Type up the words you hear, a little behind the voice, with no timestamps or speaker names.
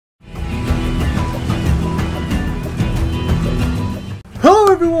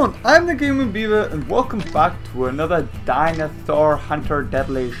everyone, I'm TheGamingBeaver and welcome back to another Dinosaur Hunter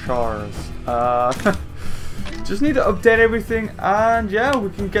Deadly Shores. Just need to update everything and yeah,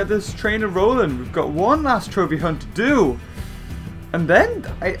 we can get this train rolling. We've got one last trophy hunt to do. And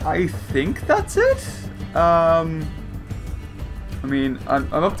then I think that's it. I mean, I'm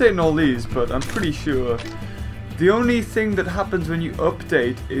updating all these, but I'm pretty sure the only thing that happens when you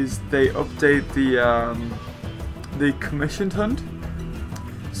update is they update the commissioned hunt.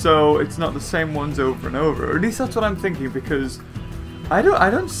 So it's not the same ones over and over. Or at least that's what I'm thinking, because I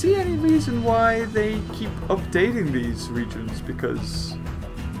don't see any reason why they keep updating these regions, because,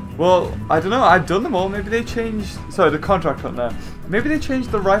 well, I don't know, I've done them all. Maybe they changed, sorry, the contract hunt there. Maybe they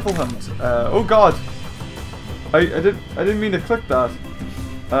changed the rifle hunt. Oh god. I didn't mean to click that.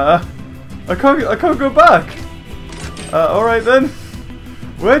 I can't go back. Alright then.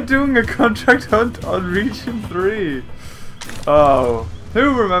 We're doing a contract hunt on region 3. Oh,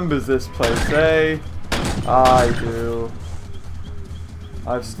 who remembers this place, eh? I do.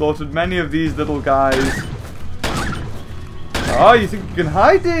 I've slaughtered many of these little guys. Oh, you think you can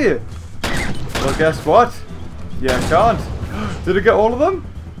hide, do you? Well, guess what? Yeah, I can't. Did I get all of them?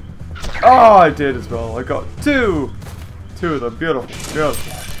 Oh, I did as well. I got two of them. Beautiful,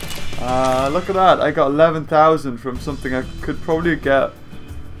 beautiful. Look at that. I got 11,000 from something I could probably get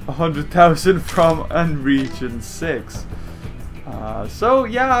 100,000 from in region 6. So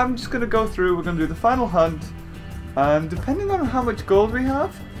yeah, I'm just gonna go through. We're gonna do the final hunt, and depending on how much gold we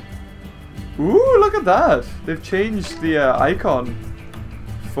have. Ooh, look at that! They've changed the icon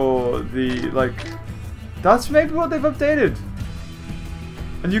for the, like, that's maybe what they've updated.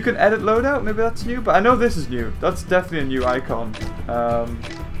 And you can edit loadout. Maybe that's new, but I know this is new. That's definitely a new icon.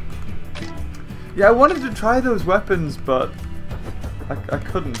 Yeah, I wanted to try those weapons, but I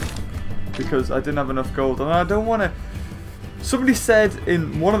couldn't because I didn't have enough gold, and I don't want to. Somebody said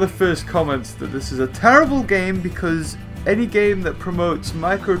in one of the first comments that this is a terrible game because any game that promotes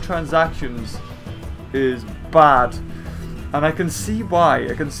microtransactions is bad, and I can see why.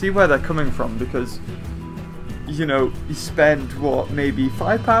 I can see where they're coming from, because, you know, you spend what, maybe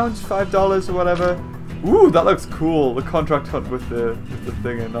 £5, $5 or whatever. Ooh, that looks cool. The contract hunt with the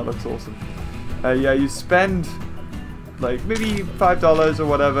thing in, that looks awesome. Yeah, you spend like maybe $5 or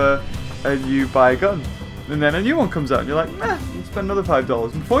whatever, and you buy a gun. And then a new one comes out, and you're like, nah, you spend another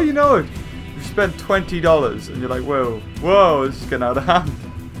 $5. Before you know it, you've spent $20, and you're like, whoa, whoa, this is getting out of hand.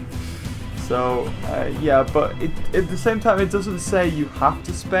 So, yeah, but at the same time, it doesn't say you have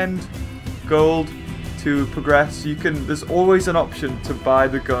to spend gold to progress. You can. There's always an option to buy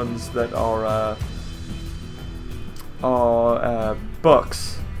the guns that are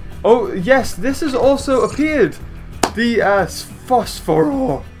bucks. Oh yes, this has also appeared. The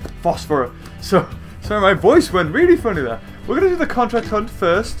phosphor. So. Sorry, my voice went really funny there. We're going to do the contract hunt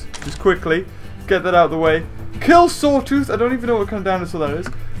first, just quickly. Get that out of the way. Kill SawTooth. I don't even know what kind of dinosaur that is.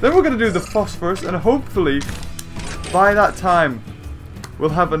 Then we're going to do the phosphorus, and hopefully, by that time,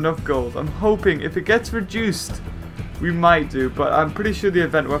 we'll have enough gold. I'm hoping. If it gets reduced, we might do, but I'm pretty sure the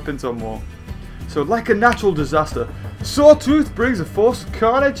event weapons are more. So, like a natural disaster, SawTooth brings a force of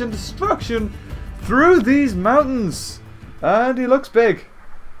carnage and destruction through these mountains. And he looks big.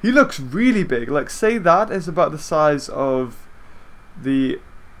 He looks really big. Like, say that is about the size of the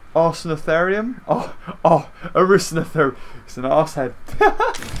Arsinotherium. Arsinotherium. It's an arse head.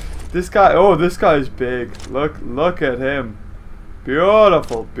 This guy, oh, this guy is big. Look at him.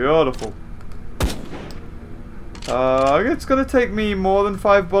 Beautiful, beautiful. It's gonna take me more than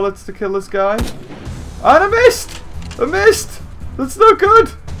 5 bullets to kill this guy. And I missed! I missed! That's not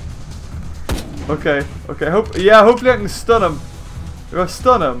good! Okay, hopefully I can stun him. If I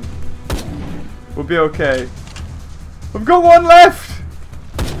stun him, we'll be okay. I've got one left!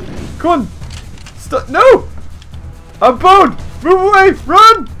 Come on! No! I'm boned! Move away!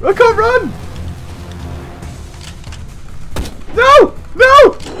 Run! I can't run! No!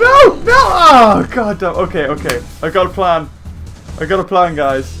 No! No! No! Oh, god damn. Okay. I got a plan.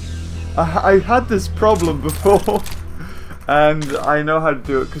 Guys. I had this problem before. And I know how to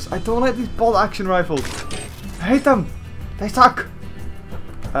do it, because I don't like these bolt action rifles. I hate them. They suck.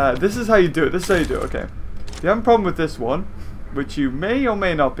 This is how you do it. Okay. If you have a problem with this one, which you may or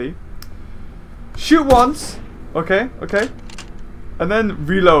may not be, shoot once. Okay. And then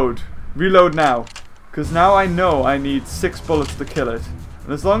reload. Reload now. Because now I know I need 6 bullets to kill it.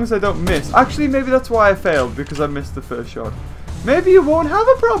 And as long as I don't miss. Actually, maybe that's why I failed, because I missed the first shot. Maybe you won't have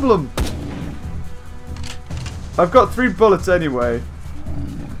a problem. I've got 3 bullets anyway.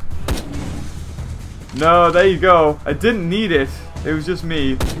 No, there you go. I didn't need it. It was just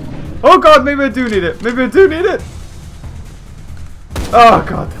me. Oh god, maybe I do need it. Oh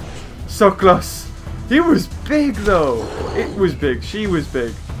god. So close. He was big though. It was big. She was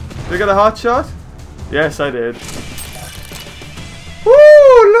big. Did I get a hot shot? Yes, I did.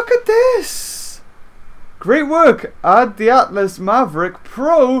 Woo! Look at this. Great work. Add the Atlas Maverick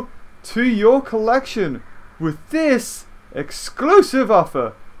Pro to your collection with this exclusive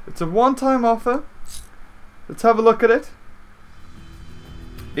offer. It's a one-time offer. Let's have a look at it.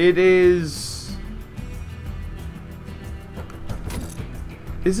 It is...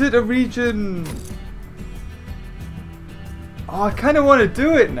 Is it a region... Oh, I kind of want to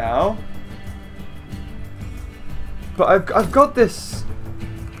do it now. But I've got this...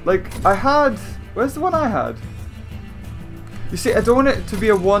 Like, I had... Where's the one I had? You see, I don't want it to be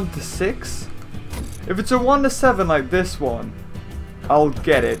a 1 to 6. If it's a 1 to 7 like this one, I'll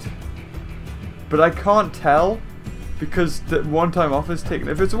get it. But I can't tell because the one-time offer is taken.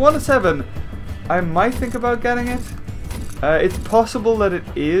 If it's a 1 to 7, I might think about getting it. It's possible that it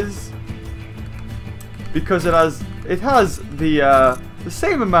is because it has the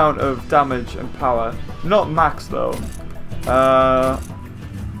same amount of damage and power, not max though.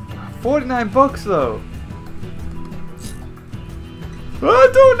 49 bucks though. I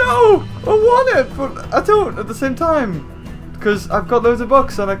don't know. I want it, but I don't at the same time because I've got loads of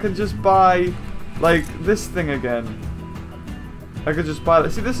bucks and I can just buy like this thing again. I could just buy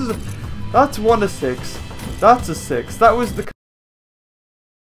that. See, this is that's 1 to 6. That's a 6. That was the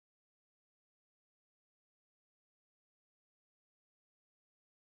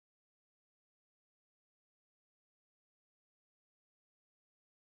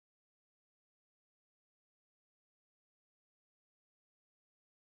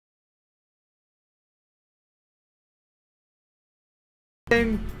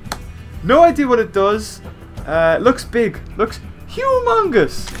thing. No idea what it does. Looks big. Looks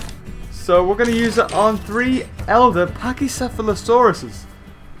humongous. So we're going to use it on 3 elder Pachycephalosauruses.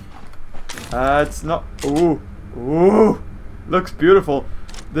 It's not... Ooh. Ooh. Looks beautiful.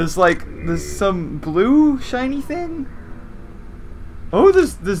 There's some blue shiny thing. Oh,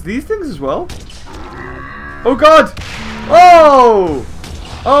 there's these things as well. Oh god. Oh.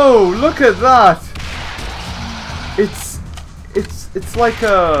 Oh, look at that. It's like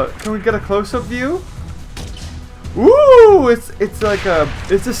a... Can we get a close-up view? Ooh, it's like a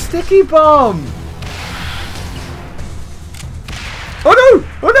sticky bomb. Oh no!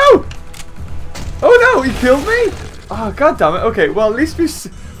 Oh no! Oh no! He killed me! Oh god damn it! Okay, well at least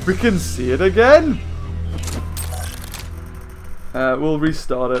we can see it again. We'll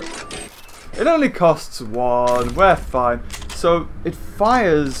restart it. It only costs 1. We're fine. So it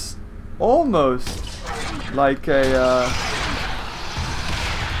fires almost like a.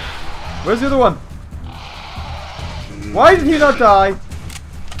 Where's the other one? Why did he not die?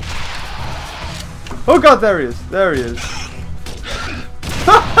 Oh god, there he is. There he is.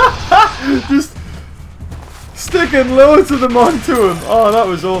 Just sticking loads of them onto him. Oh, that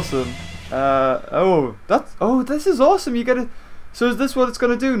was awesome. Oh, this is awesome. You get it. So is this what it's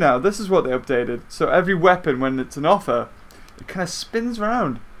going to do now? This is what they updated. So every weapon, when it's an offer, it kind of spins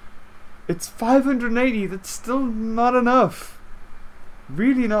around. It's 580. That's still not enough.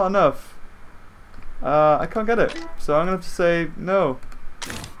 Really not enough. I can't get it, so I'm gonna have to say no.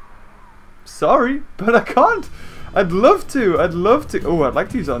 Sorry, but I can't. I'd love to. I'd love to. Oh, I'd like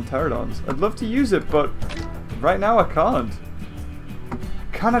to use it on pterodons. I'd love to use it, but right now I can't.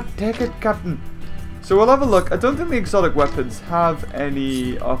 Cannot take it, Captain. So we'll have a look. I don't think the exotic weapons have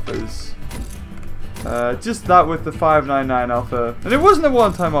any offers. Just that with the 599 offer, and it wasn't a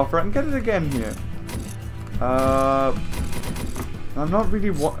one-time offer. I can get it again here. I'm not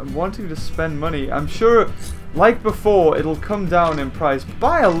really wanting to spend money. I'm sure, like before, it'll come down in price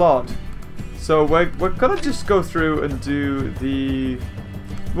by a lot. So we're gonna just go through and do the...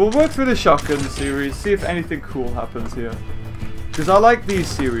 We'll work through the shotgun series, see if anything cool happens here. Because I like these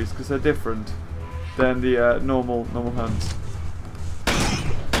series, because they're different than the normal hunts.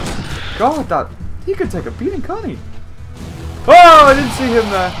 God, that... He could take a beating, can't he? Oh, I didn't see him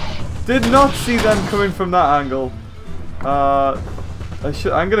there. Did not see them coming from that angle.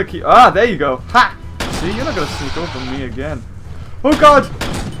 I'm gonna keep... Ah, there you go. Ha! See, you're not gonna sneak up on me again. Oh god!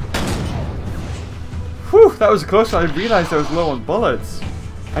 Whew, that was close. I realized I was low on bullets.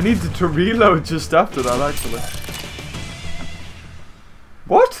 I needed to reload just after that, actually.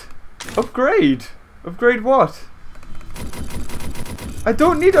 What? Upgrade? Upgrade what? I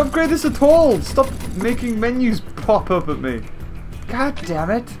don't need to upgrade this at all. Stop making menus pop up at me. God damn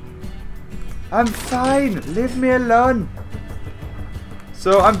it. I'm fine. Leave me alone.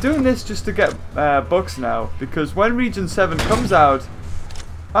 So I'm doing this just to get bucks now, because when Region 7 comes out,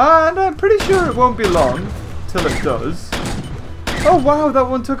 and I'm pretty sure it won't be long till it does, Oh wow, that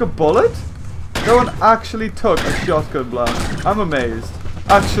one took a bullet? That one actually took a shotgun blast. I'm amazed.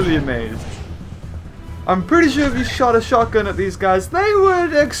 Actually amazed. I'm pretty sure if you shot a shotgun at these guys, they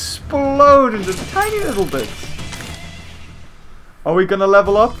would explode into tiny little bits. Are we gonna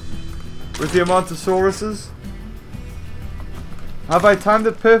level up with the Amontosauruses? Have I timed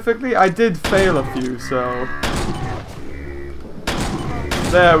it perfectly? I did fail a few, so...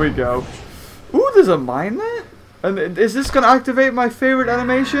 There we go. Ooh, there's a mine there? And is this gonna activate my favorite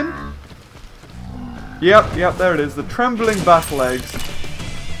animation? Yep, there it is. The trembling back legs.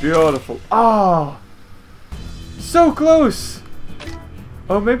 Beautiful. Ah! So close!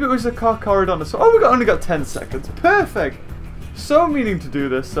 Oh, maybe it was a Carcharodontosaurus. Oh, we only got 10 seconds. Perfect! So meaning to do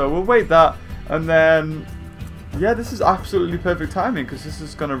this, so we'll wait that. And then... Yeah, this is absolutely perfect timing, because this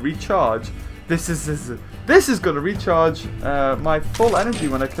is going to recharge. This is going to recharge my full energy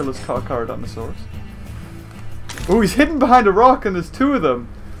when I kill this Carcharodontosaurus. Oh, he's hidden behind a rock, and there's two of them.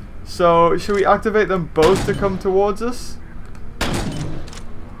 So, should we activate them both to come towards us?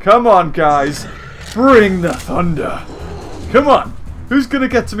 Come on, guys. Bring the thunder. Come on. Who's going to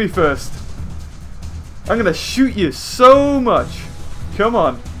get to me first? I'm going to shoot you so much. Come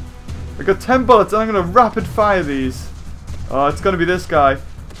on. I got 10 bullets and I'm going to rapid fire these. Oh, it's going to be this guy.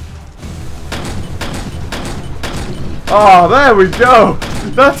 Oh, there we go.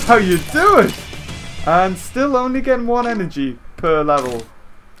 That's how you do it. And still only getting 1 energy per level.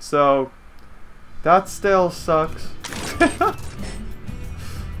 So, that still sucks.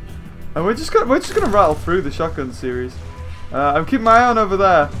 And we're just gonna rattle through the shotgun series. I'm keeping my eye on over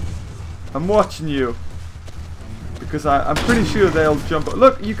there. I'm watching you. Because I'm pretty sure they'll jump.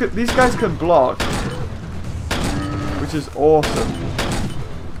 Look, these guys can block, which is awesome.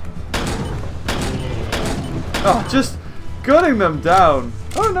 Oh, just gunning them down.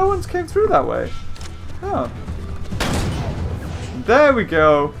 Oh, no one's came through that way. Oh, there we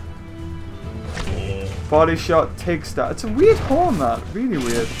go. Body shot takes that. It's a weird horn, that really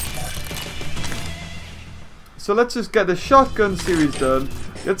weird. So let's just get the shotgun series done.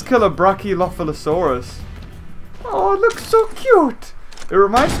 Let's kill a Brachylophilosaurus. Oh, it looks so cute! It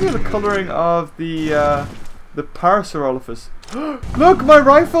reminds me of the colouring of the Parasaurolophus. Look, my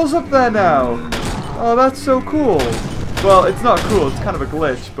rifle's up there now! Oh, that's so cool. Well, it's not cool, it's kind of a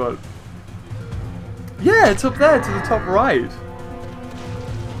glitch, but... Yeah, it's up there to the top right.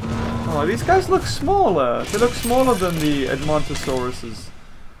 Oh, these guys look smaller. They look smaller than the Edmontosauruses.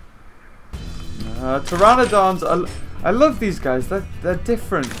 Pteranodons, I love these guys. They're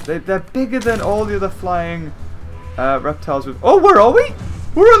different. They're bigger than all the other flying reptiles. Oh, where are we?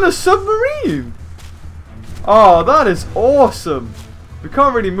 We're on the submarine. Oh, that is awesome. We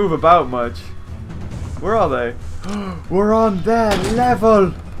can't really move about much. Where are they? We're on their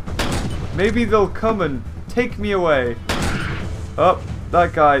level. Maybe they'll come and take me away. Oh,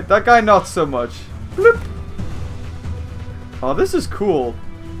 that guy not so much. Bloop. Oh, this is cool.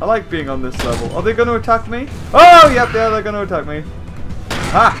 I like being on this level. Are they going to attack me? Oh, yep, yeah, they're going to attack me.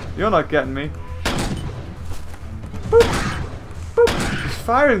 Ha! You're not getting me. Boop. Boop. Just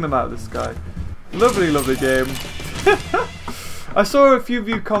firing them at this guy. Lovely, lovely game. I saw a few of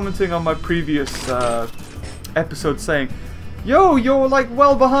you commenting on my previous episode saying, yo, you're like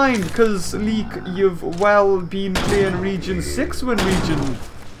well behind because Leak, you've well been playing Region 6 when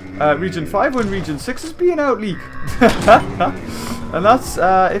Region 5 when Region 6 is being out, Leak. And that's,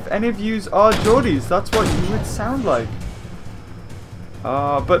 if any of yous are Geordies, that's what you would sound like.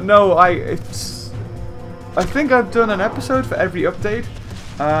 But no, I think I've done an episode for every update,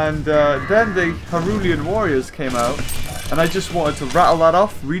 and then the Harulian Warriors came out, and I just wanted to rattle that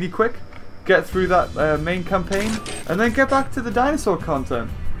off really quick, get through that main campaign, and then get back to the dinosaur content,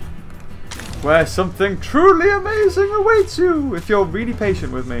 where something truly amazing awaits you if you're really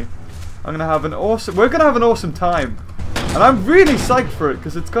patient with me. We're gonna have an awesome time. And I'm really psyched for it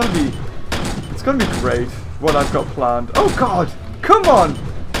because it's gonna be great what I've got planned. Oh god, come on!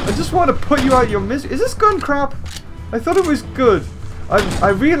 I just want to put you out of your misery. Is this gun crap? I thought it was good. I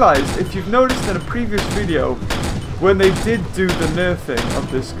realized, if you've noticed in a previous video, when they did do the nerfing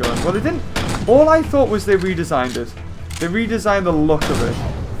of this gun, well, they didn't. All I thought was they redesigned it. They redesigned the look of it,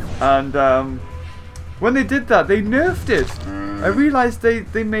 and when they did that, they nerfed it. I realized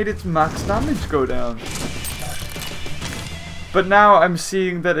they made its max damage go down. But now I'm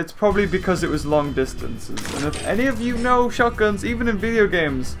seeing that it's probably because it was long distances. And if any of you know shotguns, even in video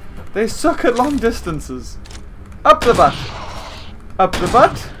games, they suck at long distances. Up the butt. Up the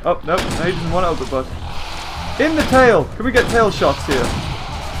butt. Oh, no, he didn't want it up the butt. In the tail. Can we get tail shots here?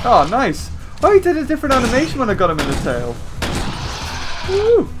 Oh, nice. Oh, he did a different animation when I got him in the tail.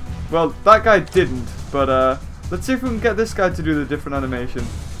 Woo. Well, that guy didn't, but Let's see if we can get this guy to do the different animation.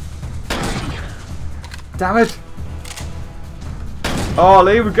 Damn it! Oh,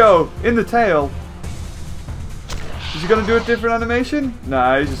 there we go. In the tail. Is he gonna do a different animation?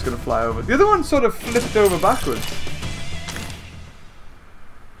 Nah, he's just gonna fly over. The other one sort of flipped over backwards.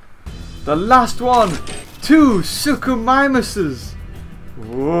 The last one! 2 Suchomimuses!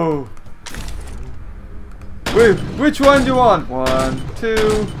 Whoa. Wait, which one do you want? 1, 2,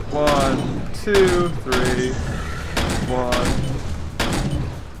 1, 2, 3, 1.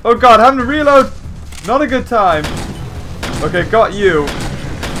 Oh god, having to reload! Not a good time. Okay, got you.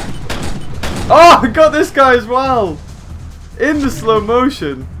 Oh, I got this guy as well! In the slow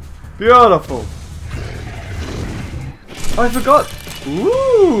motion. Beautiful. Oh, I forgot.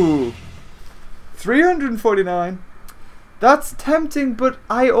 Ooh! 349. That's tempting, but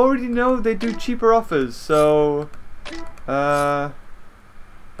I already know they do cheaper offers, so... Oh,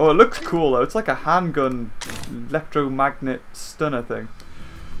 it looks cool though. It's like a handgun electromagnet stunner thing.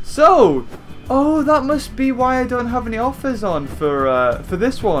 So, oh, that must be why I don't have any offers on for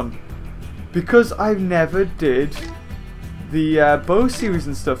this one. Because I've never did the bow series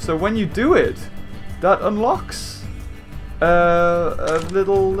and stuff. So when you do it, that unlocks a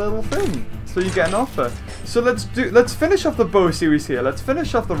little thing. So you get an offer. So let's finish off the bow series here. Let's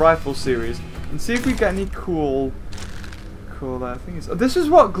finish off the rifle series and see if we get any cool things. Oh, this is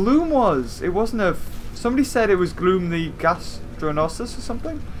what Gloom was. It wasn't a. Somebody said it was Gloom the Gastronosus or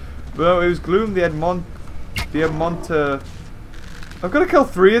something. Well, it was Gloom the Edmonta. I've got to kill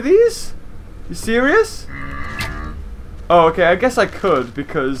 3 of these. You serious? Oh, okay. I guess I could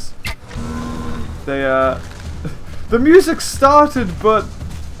because they the music started, but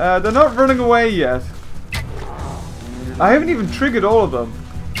they're not running away yet. I haven't even triggered all of them.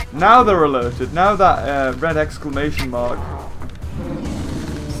 Now they're alerted. Now that red exclamation mark.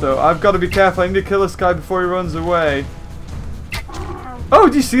 So I've got to be careful. I need to kill this guy before he runs away. Oh,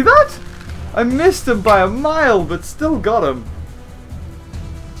 do you see that? I missed him by a mile, but still got him.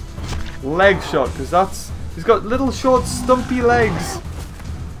 Leg shot, because he's got little short stumpy legs.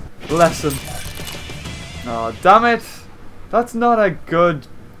 Bless him. Oh, damn it. That's not a good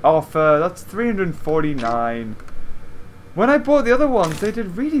offer. That's 349. When I bought the other ones, they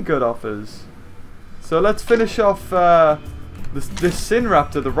did really good offers. So let's finish off this Sin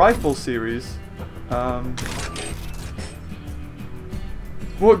Raptor, the rifle series.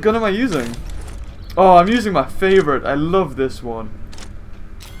 What gun am I using? Oh, I'm using my favorite. I love this one.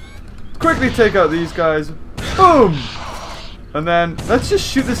 Quickly take out these guys. Boom! And then let's just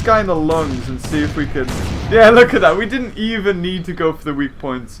shoot this guy in the lungs and see if we can. Yeah, look at that. We didn't even need to go for the weak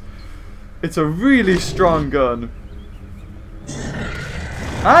points. It's a really strong gun.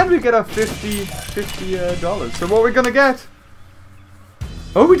 And we get our $50. So what are we gonna get?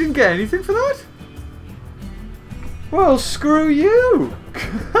 Oh, we didn't get anything for that? Well, screw you!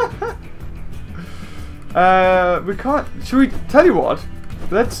 We can't. Should we tell you what?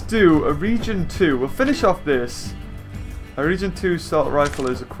 Let's do a region 2. We'll finish off this. A region 2 assault rifle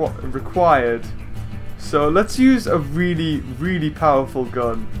is required. So let's use a really, really powerful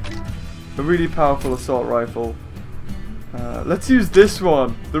gun. A really powerful assault rifle. Let's use this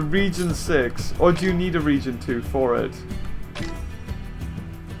one, the region 6. Or do you need a region 2 for it?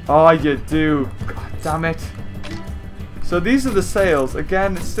 Oh, you do. God damn it. So these are the sales.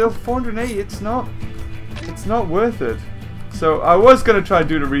 Again, it's still 480. It's not worth it. So I was gonna try to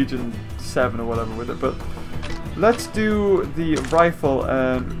do the region 7 or whatever with it, but let's do the rifle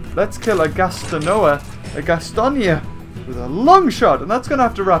and let's kill a Gastonia with a long shot, and that's gonna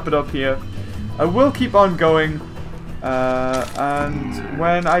have to wrap it up here. I will keep on going, and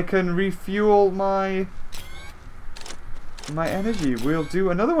when I can refuel my energy, we'll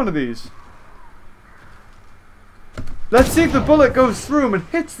do another one of these. Let's see if the bullet goes through him and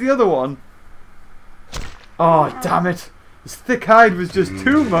hits the other one. Oh, damn it. His thick hide was just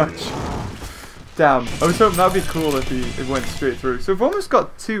too much. Damn. I was hoping that would be cool if it went straight through. So we've almost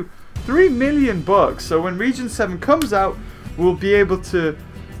got $3 million. So when Region 7 comes out, we'll be able to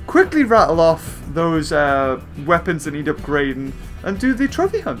quickly rattle off those weapons that need upgrading and do the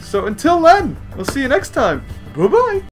trophy hunt. So until then, we'll see you next time. Bye-bye.